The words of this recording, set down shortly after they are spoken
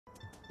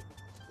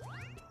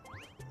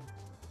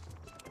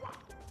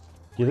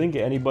Do you think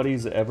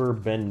anybody's ever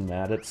been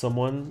mad at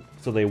someone,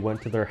 so they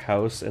went to their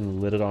house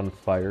and lit it on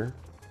fire?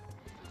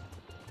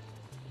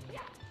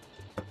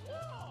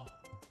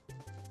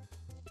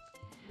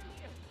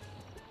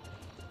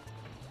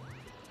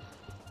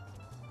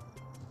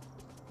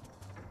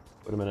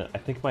 Wait a minute, I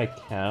think my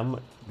cam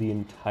the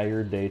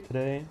entire day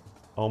today...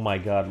 Oh my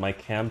god, my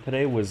cam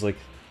today was like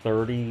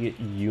 30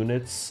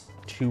 units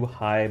too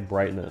high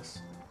brightness.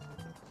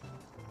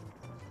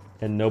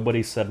 And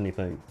nobody said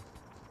anything.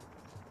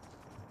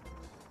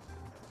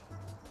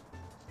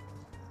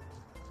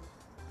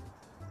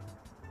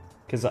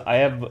 Because I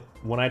have...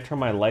 When I turn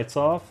my lights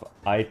off,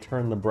 I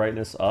turn the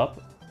brightness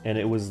up, and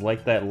it was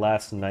like that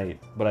last night,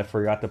 but I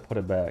forgot to put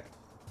it back.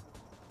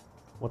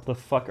 What the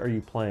fuck are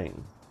you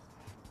playing?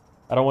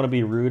 I don't want to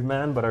be rude,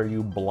 man, but are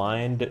you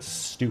blind,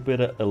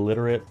 stupid,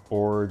 illiterate,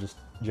 or just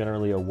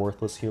generally a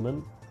worthless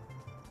human?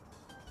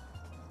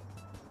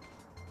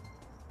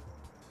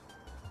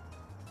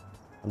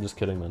 I'm just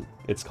kidding, man.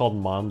 It's called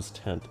Mom's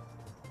Tent.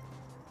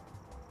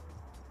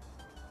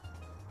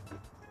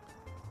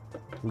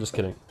 I'm just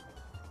kidding.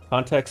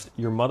 Context,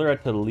 your mother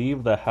had to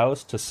leave the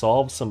house to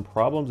solve some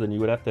problems and you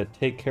would have to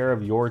take care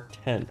of your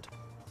tent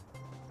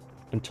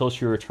until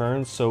she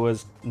returns so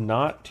as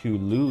not to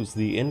lose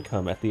the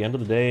income. At the end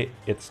of the day,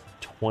 it's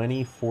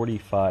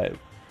 20:45. If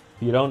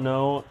you don't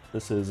know,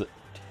 this is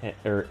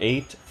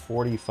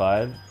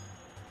 8:45.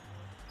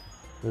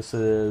 This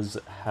is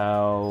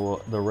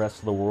how the rest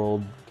of the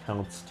world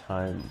counts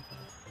time.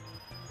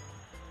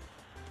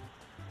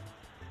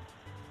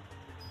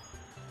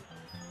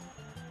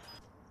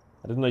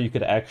 I didn't know you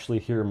could actually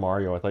hear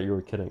Mario. I thought you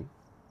were kidding.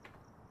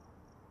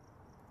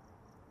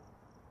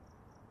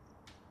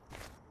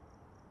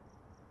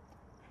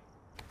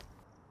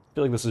 I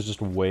feel like this is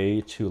just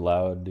way too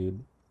loud,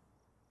 dude.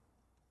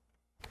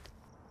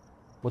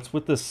 What's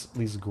with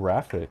these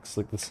graphics?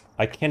 Like this,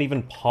 I can't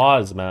even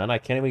pause, man. I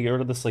can't even get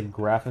rid of this like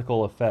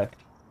graphical effect.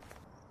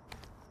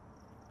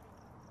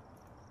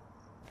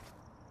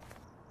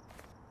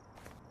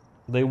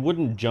 They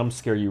wouldn't jump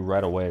scare you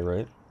right away,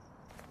 right?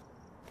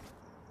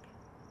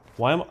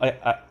 Why am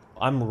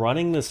I'm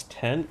running this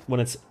tent when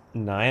it's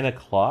 9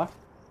 o'clock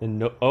and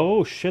no,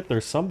 oh shit,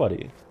 there's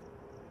somebody.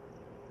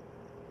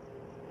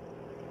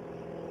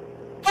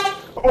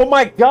 Oh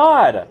my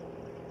god!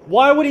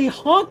 Why would he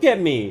honk at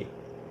me?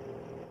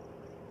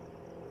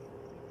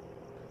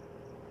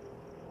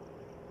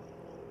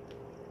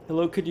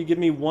 Hello, could you give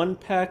me 1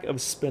 pack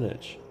of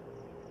spinach?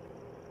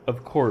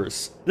 Of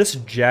course. This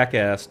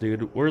jackass,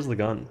 dude. Where's the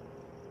gun?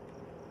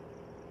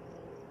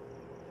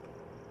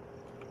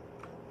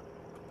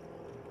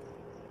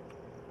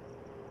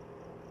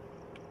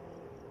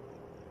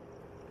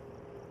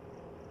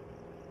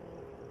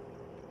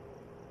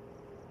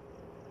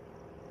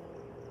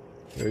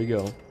 There you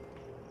go.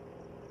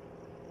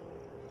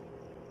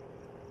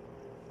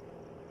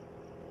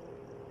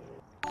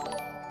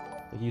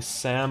 Thank you,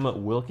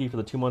 Sam Wilkie, for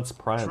the 2 months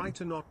Prime. Try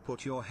to not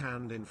put your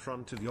hand in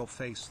front of your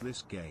face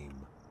this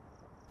game.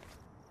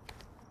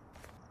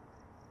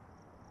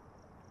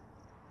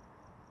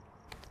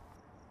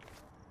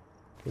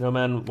 You know,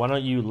 man, why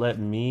don't you let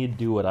me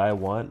do what I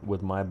want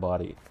with my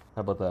body?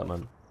 How about that,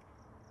 man?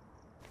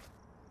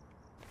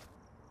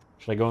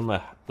 Should I go in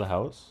the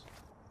house?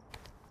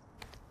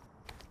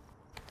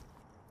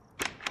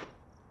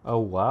 Oh,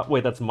 wow.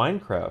 Wait, that's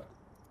Minecraft.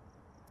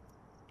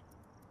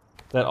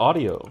 That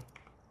audio.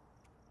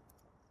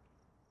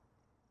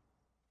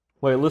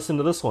 Wait, listen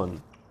to this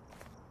one.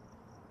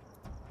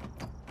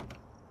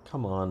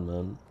 Come on,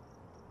 man.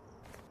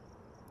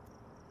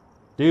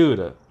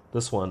 Dude,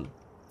 this one.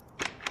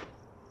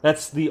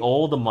 That's the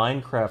old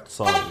Minecraft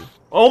song.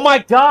 Oh my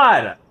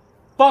god!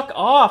 Fuck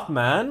off,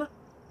 man!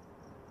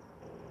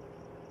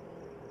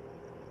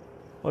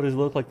 Why does he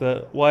look like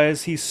that? Why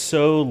is he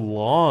so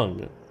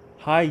long?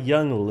 Hi,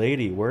 young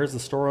lady. Where's the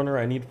store owner?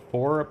 I need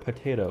 4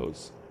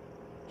 potatoes.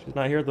 She's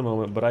not here at the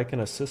moment, but I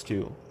can assist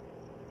you.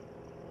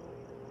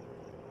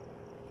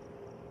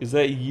 Is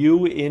that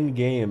you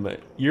in-game?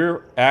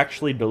 You're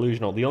actually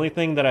delusional. The only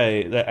thing that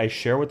I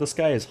share with this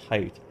guy is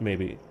height,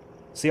 maybe.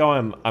 See how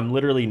I'm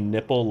literally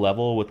nipple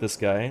level with this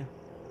guy?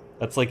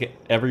 That's like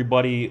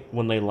everybody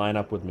when they line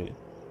up with me.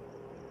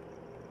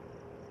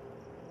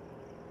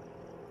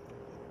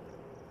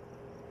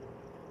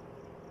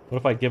 What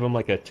if I give him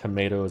like a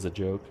tomato as a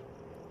joke?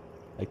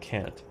 I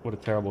can't. What a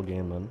terrible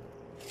game, man.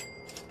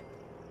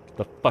 Get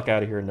the fuck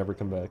out of here and never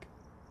come back.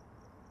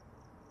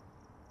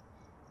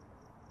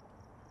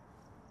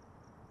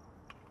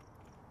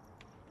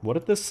 What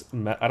if this...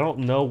 I don't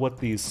know what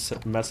these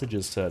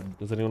messages said.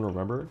 Does anyone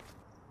remember?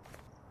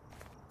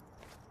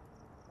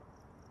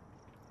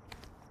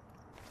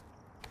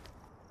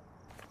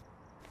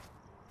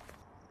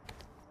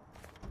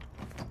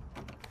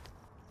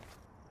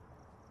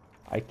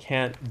 I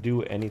can't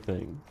do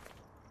anything.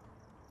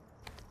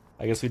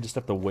 I guess we just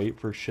have to wait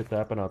for shit to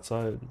happen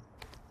outside.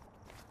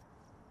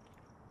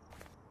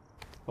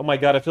 Oh my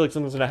god, I feel like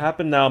something's gonna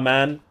happen now,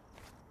 man.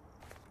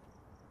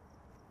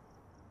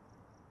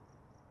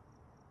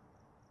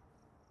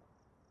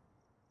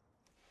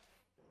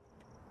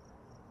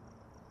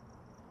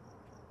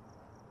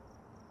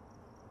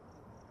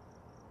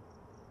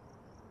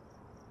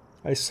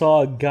 I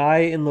saw a guy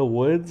in the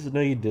woods?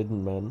 No, you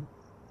didn't, man.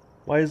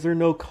 Why is there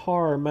no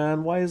car,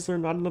 man? Why is there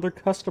not another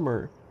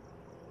customer?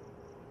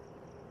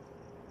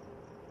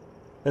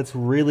 That's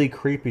really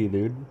creepy,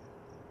 dude.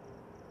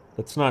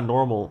 That's not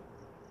normal.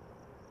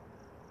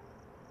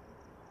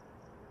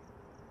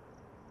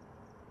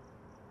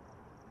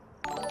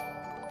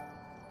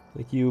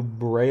 Thank you,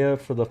 Brea,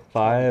 for the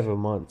 5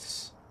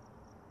 months.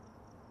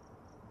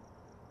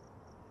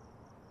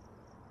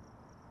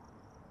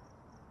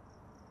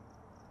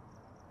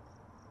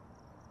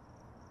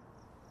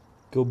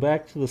 Go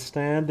back to the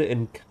stand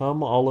and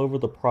come all over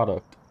the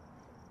product.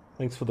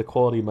 Thanks for the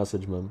quality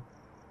message, man.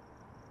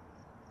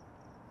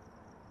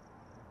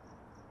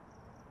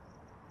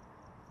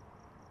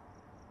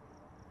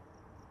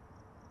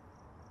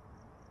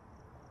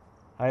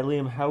 Hi,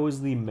 Liam. How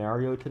was the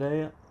Mario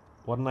today?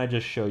 Why don't I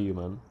just show you,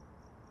 man?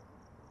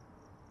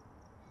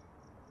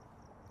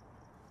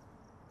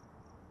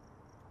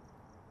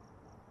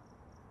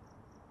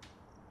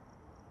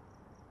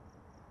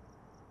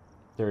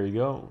 There you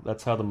go.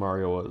 That's how the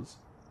Mario was.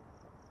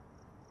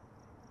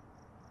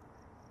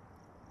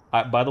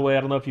 By the way, I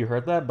don't know if you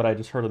heard that, but I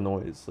just heard a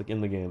noise, like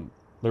in the game.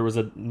 There was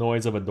a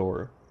noise of a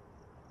door.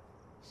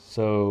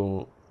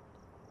 So...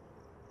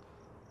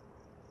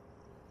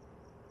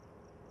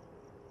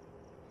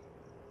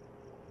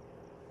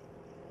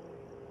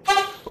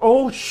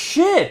 Oh,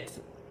 shit!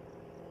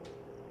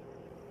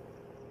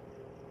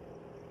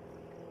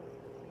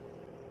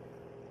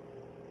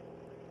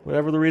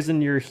 Whatever the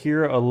reason you're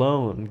here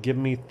alone, give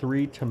me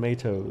 3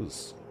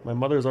 tomatoes. My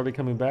mother's already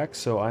coming back,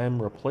 so I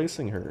am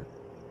replacing her.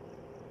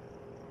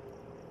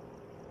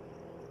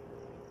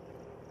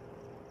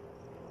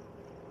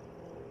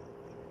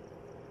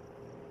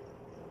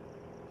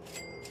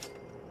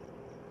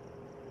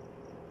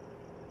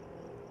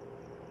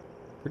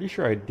 Pretty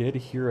sure I did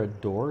hear a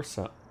door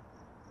sound.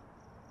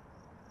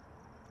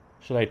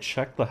 Should I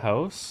check the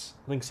house?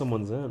 I think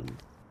someone's in.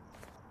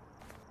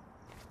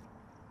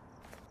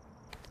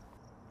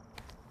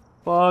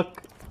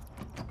 Fuck.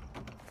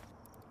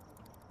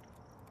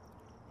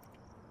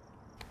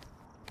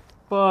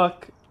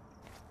 Fuck.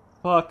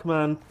 Fuck,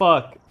 man.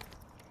 Fuck.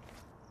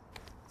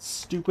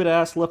 Stupid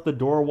ass left the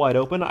door wide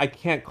open. I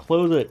can't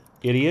close it,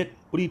 idiot.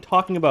 What are you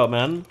talking about,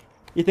 man?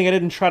 You think I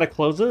didn't try to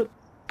close it?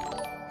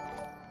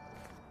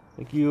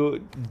 Thank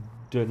you,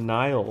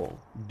 Duniel,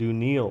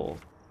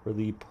 for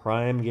the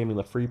Prime Gaming,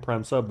 the free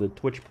Prime sub, the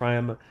Twitch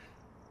Prime,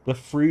 the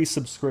free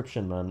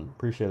subscription, man.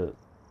 Appreciate it.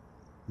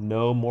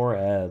 No more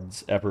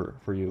ads ever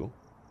for you.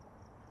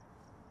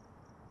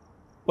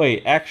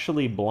 Wait,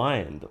 actually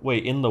blind.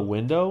 Wait, in the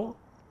window?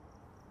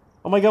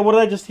 Oh my god, what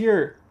did I just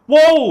hear?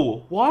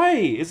 Whoa! Why?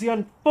 Is he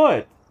on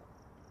foot?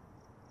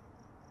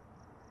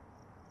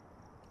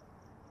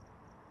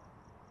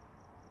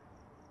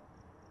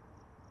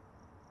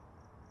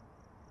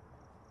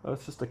 Oh,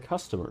 it's just a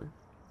customer.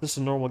 Just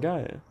a normal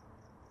guy.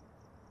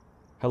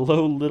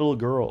 Hello, little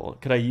girl.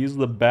 Could I use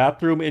the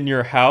bathroom in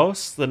your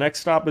house? The next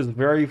stop is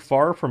very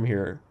far from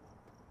here.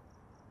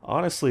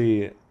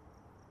 Honestly,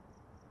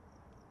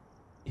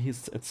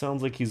 it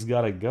sounds like he's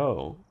gotta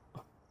go.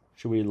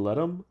 Should we let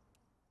him?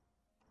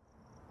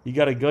 You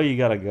gotta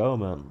go,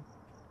 man.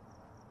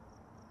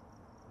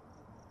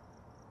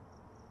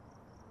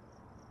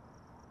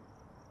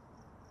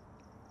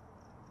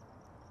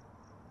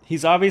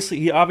 He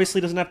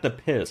obviously doesn't have to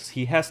piss.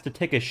 He has to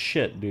take a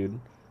shit, dude.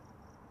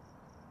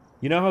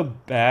 You know how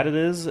bad it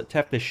is to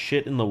have to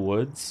shit in the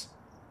woods?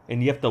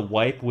 And you have to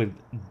wipe with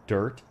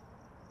dirt?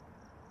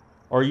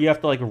 Or you have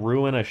to, like,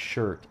 ruin a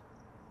shirt.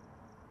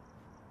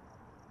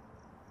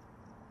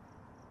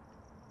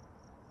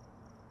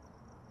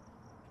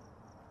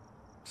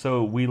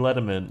 So we let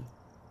him in.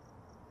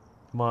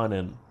 Come on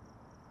in.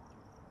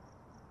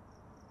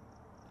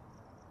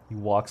 He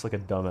walks like a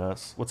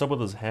dumbass. What's up with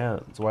his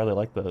hands? Why are they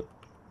like that?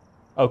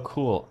 Oh,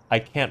 cool. I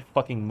can't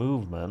fucking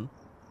move, man.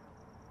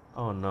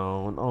 Oh,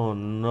 no. Oh,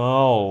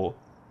 no.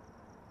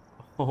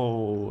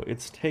 Oh,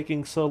 it's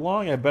taking so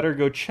long. I better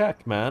go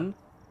check, man.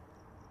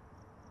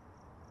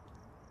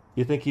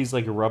 You think he's,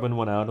 like, rubbing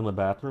one out in the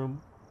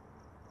bathroom?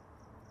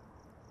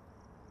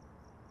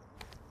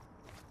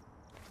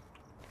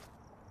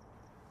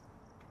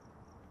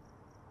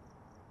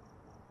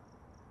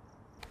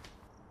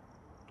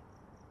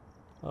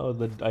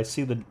 Oh, I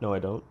see the... No, I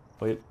don't.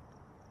 Wait.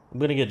 I'm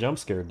gonna get jump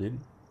scared, dude.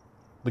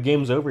 The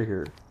game's over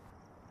here.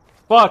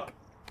 Fuck!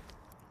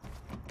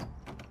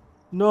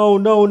 No,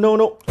 no, no,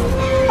 no.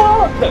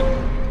 Fuck!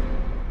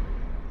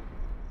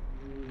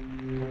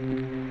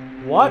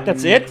 What?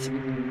 That's it?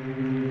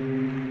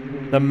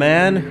 The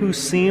man who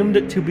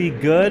seemed to be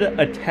good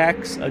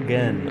attacks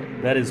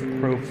again. That is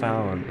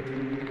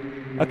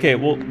profound. Okay,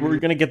 well, we're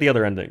gonna get the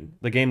other ending.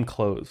 The game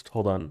closed.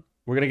 Hold on.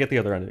 We're gonna get the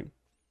other ending.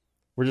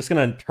 We're just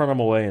gonna turn him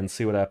away and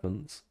see what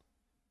happens.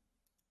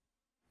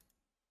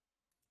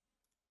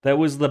 That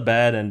was the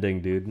bad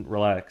ending, dude.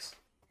 Relax.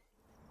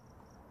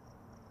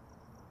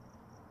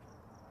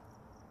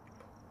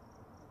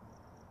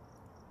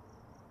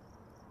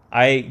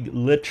 I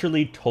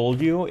literally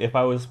told you if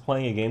I was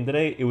playing a game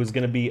today, it was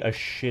gonna be a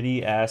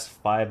shitty ass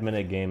 5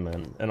 minute game,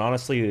 man. And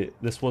honestly,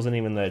 this wasn't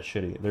even that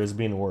shitty. There's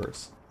been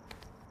worse.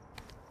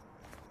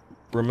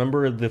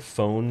 Remember the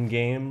phone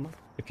game?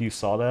 If you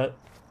saw that?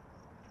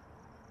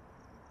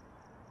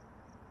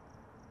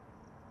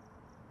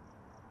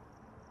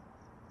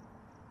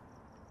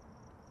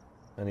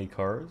 Any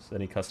cars?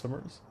 Any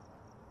customers?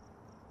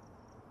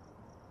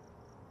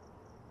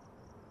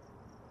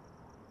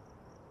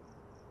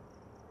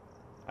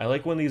 I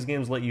like when these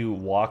games let you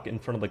walk in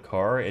front of the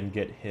car and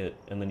get hit,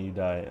 and then you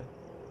die.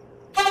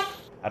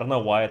 I don't know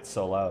why it's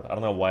so loud. I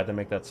don't know why they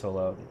make that so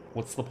loud.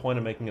 What's the point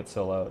of making it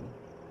so loud?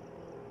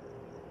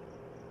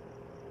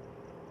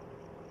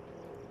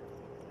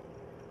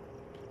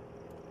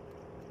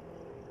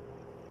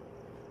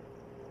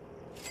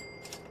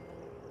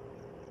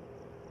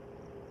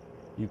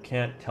 You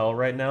can't tell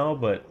right now,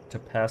 but to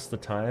pass the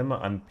time,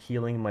 I'm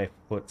peeling my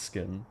foot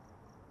skin.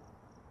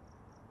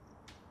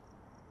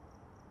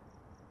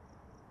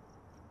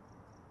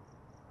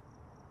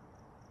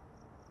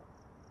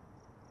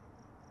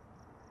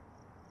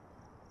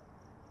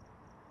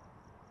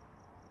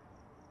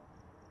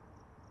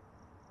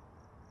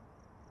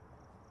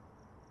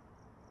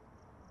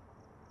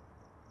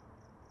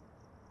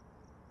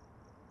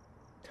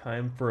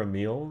 Time for a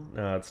meal?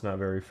 Nah, it's not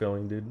very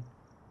filling, dude.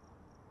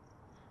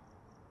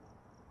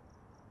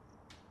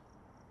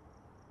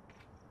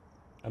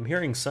 I'm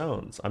hearing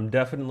sounds. I'm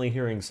definitely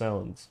hearing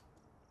sounds.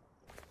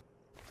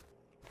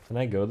 Can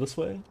I go this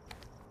way?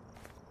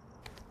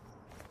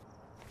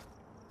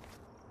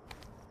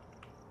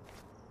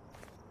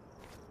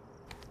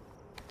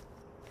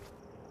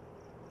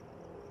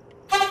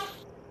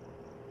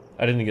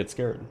 I didn't get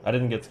scared. I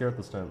didn't get scared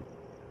this time.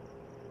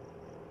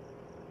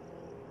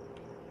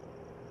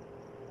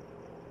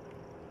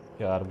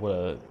 God,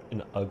 what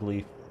an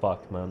ugly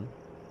fuck, man.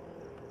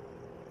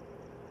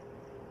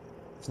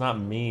 It's not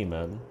me,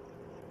 man.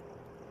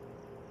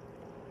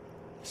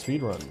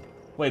 Speedrun.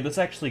 Wait, this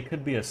actually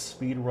could be a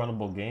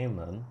speedrunnable game,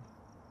 man.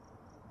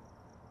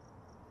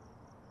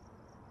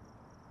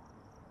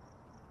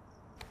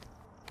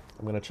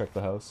 I'm gonna check the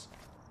house.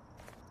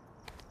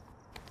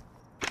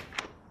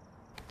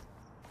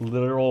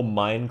 Literal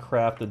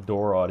Minecraft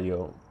door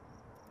audio.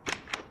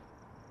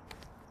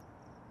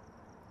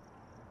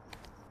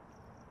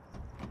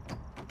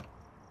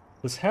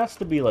 This has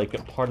to be like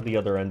a part of the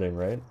other ending,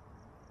 right?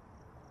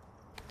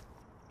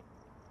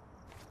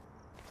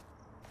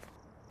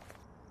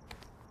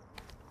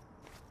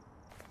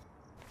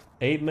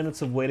 "8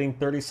 minutes of waiting,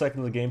 30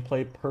 seconds of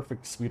gameplay,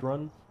 perfect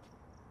speedrun."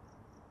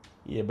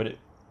 Yeah, but I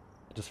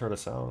just heard a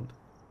sound.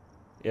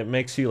 It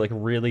makes you like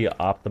really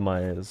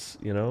optimize,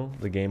 you know,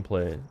 the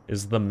gameplay.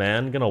 Is the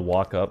man gonna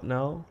walk up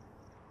now?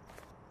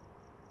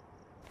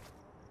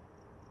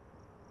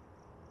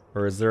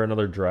 Or is there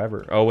another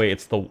driver? Oh wait,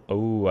 it's the...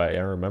 Oh, I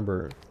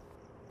remember.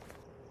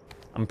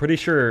 I'm pretty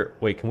sure...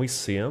 Wait, can we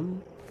see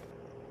him?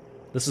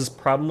 This is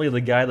probably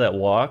the guy that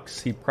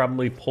walks. He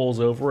probably pulls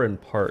over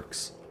and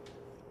parks.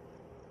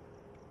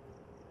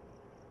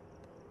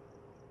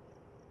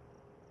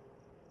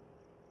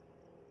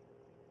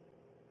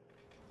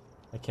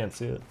 I can't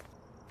see it.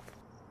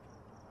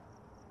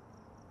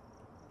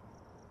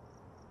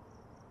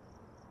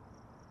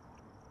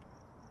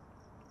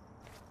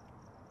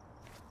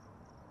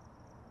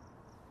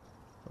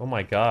 Oh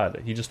my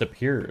god, he just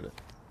appeared.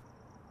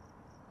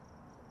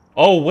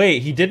 Oh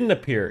wait, he didn't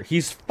appear.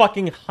 He's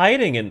fucking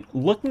hiding and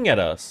looking at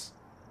us.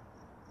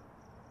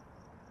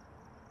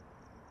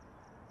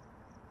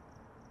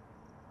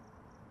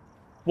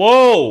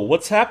 Whoa,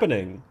 what's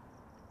happening?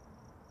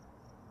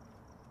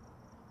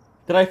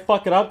 Did I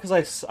fuck it up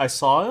because I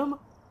saw him?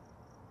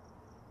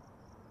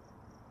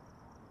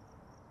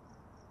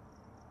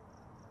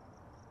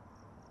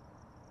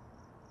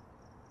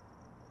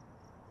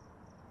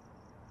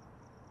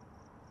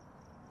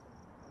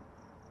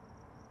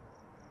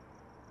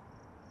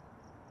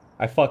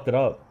 I fucked it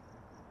up.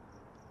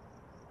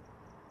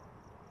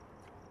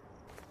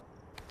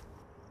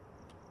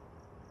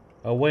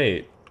 Oh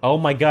wait. Oh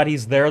my god,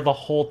 he's there the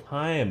whole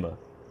time.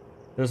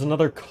 There's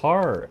another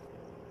car.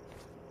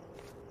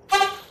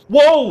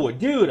 Whoa,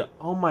 dude!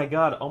 Oh my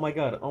god, oh my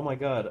god, oh my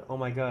god, oh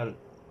my god.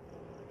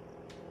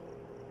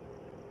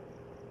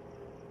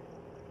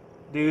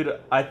 Dude,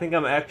 I think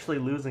I'm actually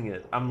losing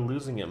it. I'm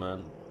losing it,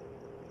 man.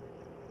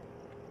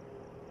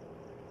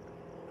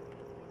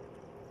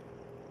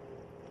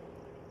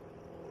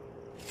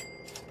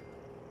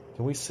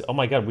 Can we see? Oh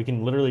my god, we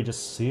can literally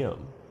just see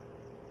him.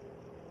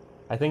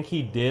 I think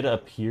he did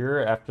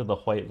appear after the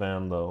white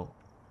van, though.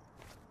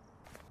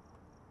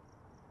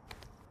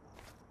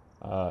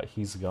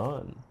 He's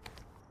gone.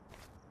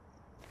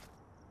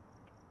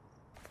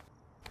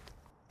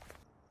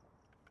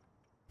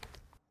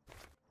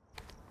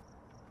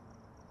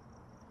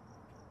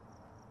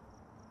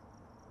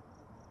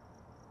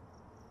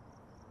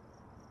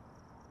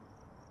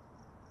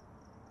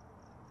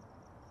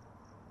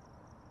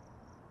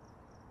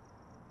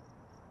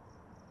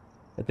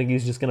 I think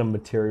he's just gonna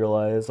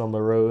materialize on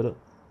the road.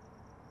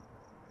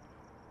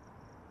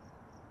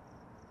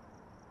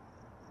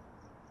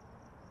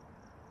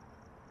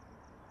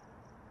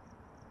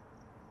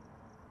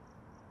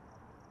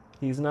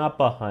 He's not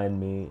behind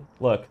me.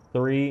 Look,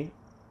 3,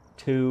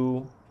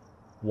 2,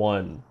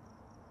 1.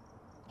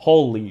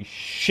 Holy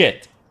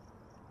shit.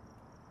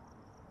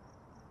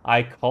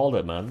 I called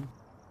it, man.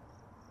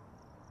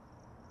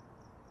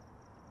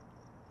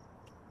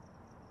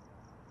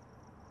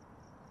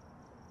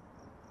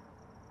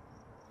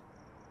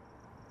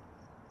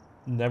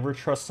 Never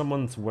trust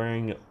someone that's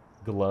wearing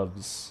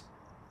gloves.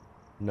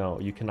 No,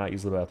 you cannot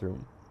use the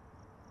bathroom.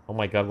 Oh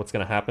my god, what's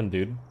gonna happen,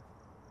 dude?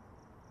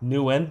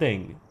 New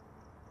ending.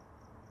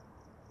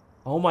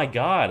 Oh my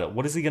god,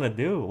 what is he gonna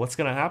do? What's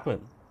gonna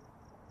happen?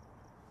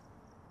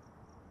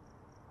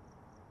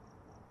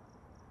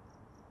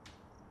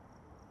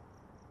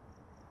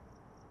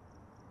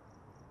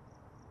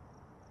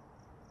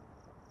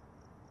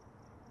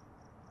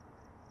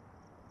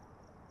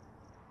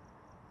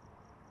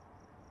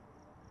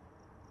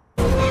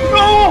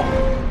 No!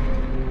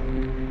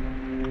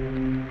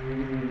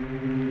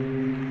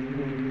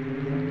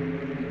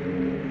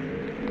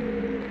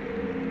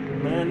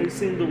 Man who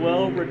seemed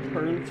well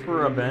returns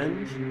for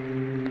revenge.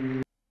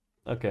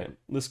 Okay,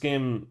 this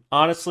game,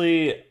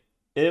 honestly,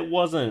 it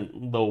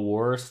wasn't the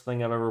worst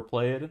thing I've ever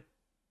played.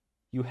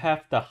 You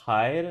have to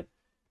hide.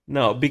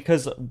 No,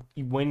 because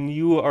when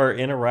you are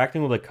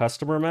interacting with a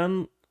customer,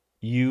 man,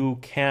 you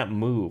can't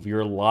move.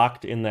 You're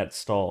locked in that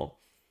stall.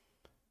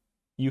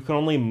 You can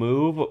only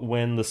move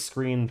when the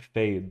screen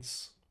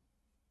fades.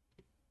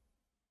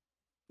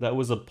 That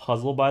was a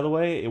puzzle, by the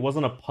way. It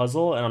wasn't a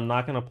puzzle, and I'm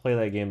not gonna play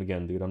that game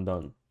again, dude. I'm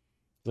done.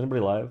 Is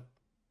anybody live?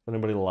 Is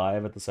anybody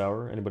live at this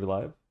hour? Anybody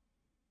live?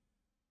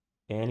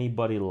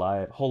 Anybody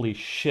live? Holy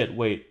shit,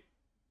 wait.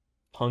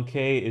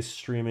 Punkay is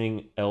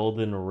streaming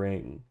Elden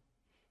Ring.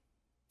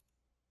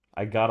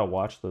 I gotta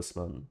watch this,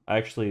 man. I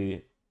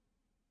actually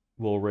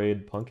will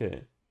raid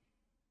Punkay.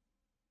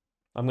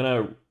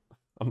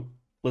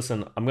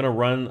 Listen, I'm gonna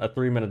run a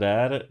 3-minute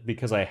ad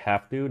because I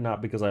have to,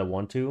 not because I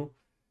want to.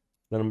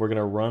 Then we're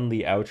gonna run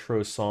the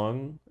outro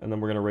song, and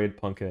then we're gonna raid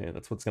Punkay.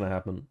 That's what's gonna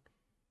happen.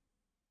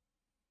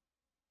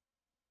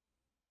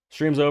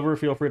 Stream's over.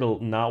 Feel free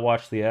to not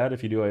watch the ad.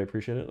 If you do, I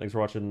appreciate it. Thanks for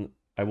watching.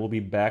 I will be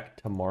back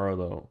tomorrow,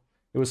 though.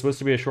 It was supposed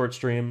to be a short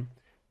stream.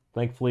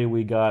 Thankfully,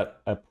 we got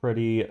a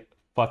pretty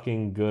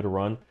fucking good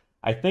run.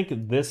 I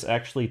think this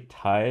actually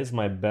ties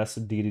my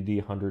best DDD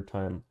 100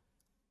 time.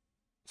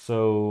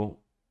 So,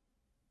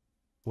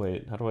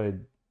 wait, how do I...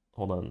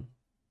 Hold on.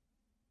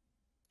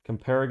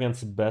 Compare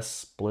against best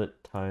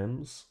split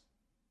times.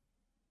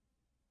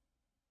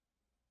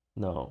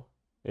 No,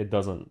 it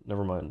doesn't.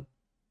 Never mind.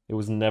 It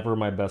was never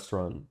my best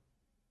run.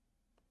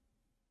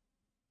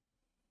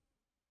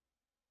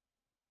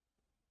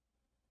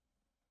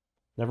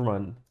 Never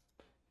mind.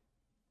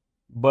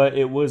 But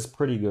it was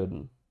pretty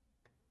good.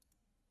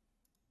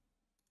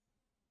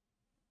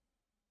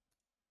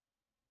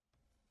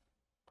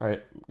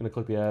 Alright, I'm gonna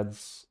click the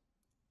ads.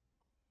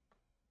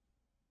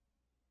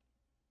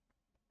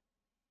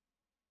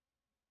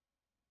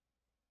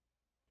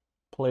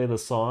 Play the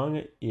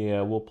song?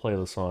 Yeah, we'll play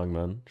the song,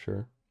 man.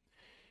 Sure.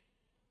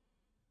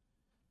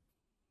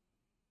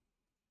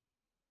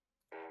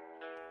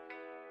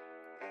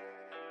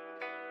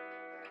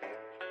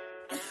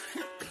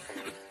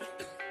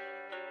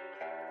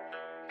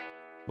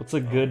 What's a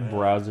good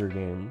browser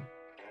game?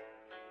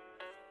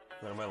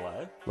 Am I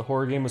live? The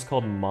horror game is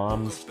called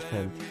Mom's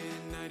Tent.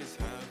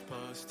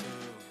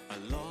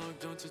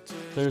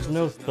 There's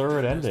no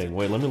third ending.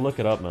 Wait, let me look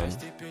it up, man.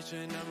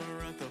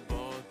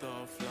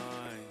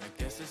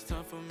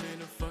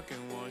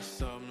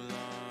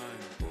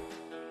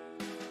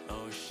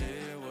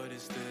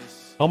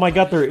 Oh my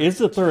god, there is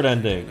a third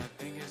ending.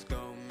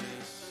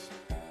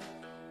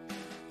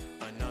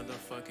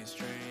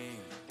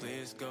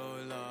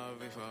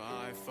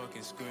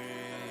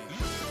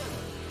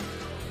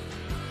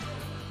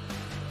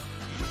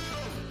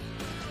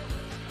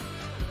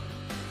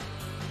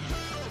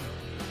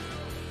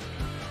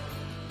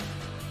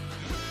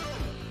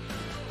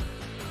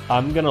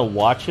 I'm gonna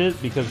watch it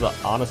because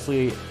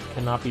honestly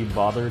cannot be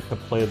bothered to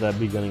play that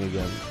beginning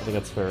again. I think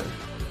that's fair.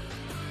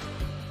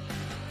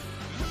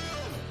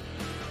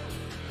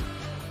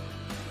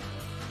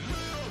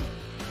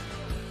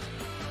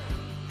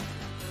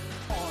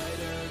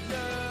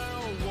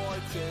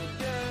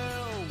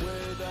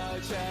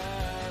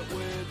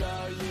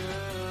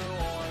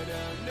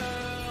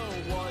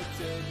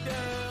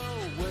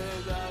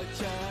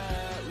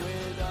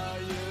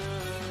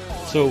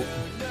 So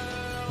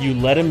you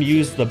let him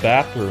use the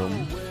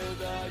bathroom.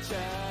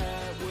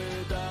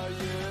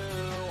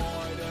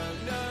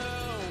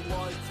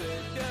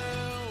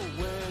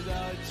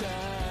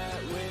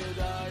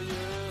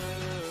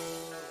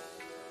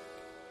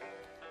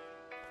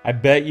 I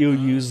bet you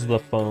use the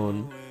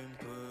phone.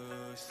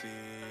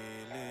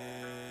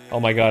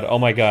 Oh my god, oh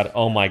my god,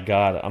 oh my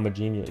god, I'm a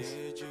genius.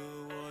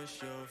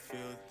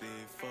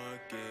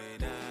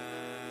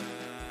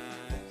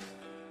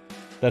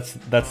 That's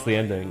the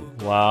ending.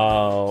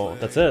 Wow,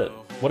 that's it.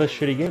 What a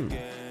shitty game.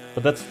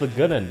 But that's the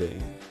good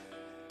ending.